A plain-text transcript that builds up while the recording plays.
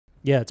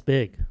Yeah, it's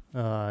big.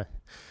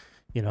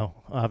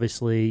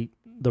 Obviously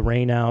the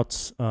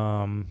rainouts,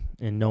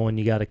 and knowing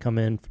you got to come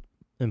in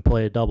and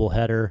play a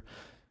doubleheader.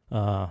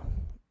 Uh,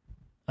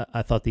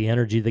 I thought the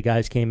energy the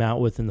guys came out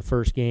with in the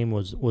first game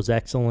was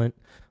excellent.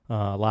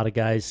 A lot of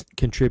guys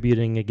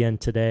contributing again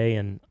today,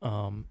 and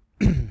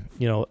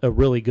a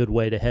really good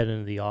way to head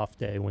into the off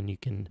day when you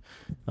can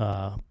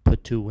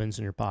put 2 wins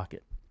in your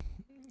pocket.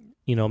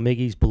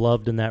 Miggy's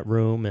beloved in that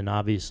room, and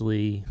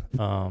obviously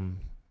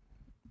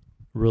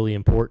really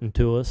important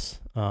to us,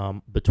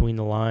 between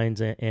the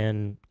lines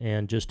and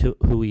just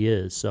who he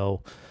is.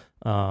 So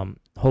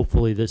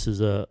hopefully this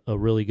is a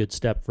really good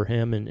step for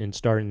him in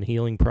starting the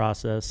healing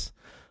process.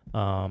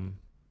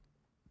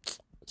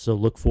 So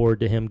look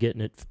forward to him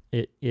getting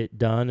it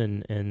done,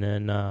 and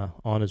then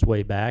on his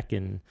way back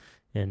and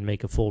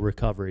make a full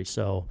recovery.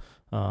 So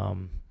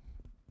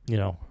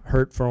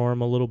hurt for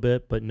him a little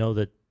bit, but know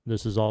that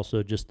this is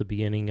also just the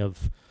beginning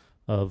of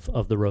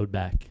the road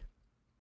back.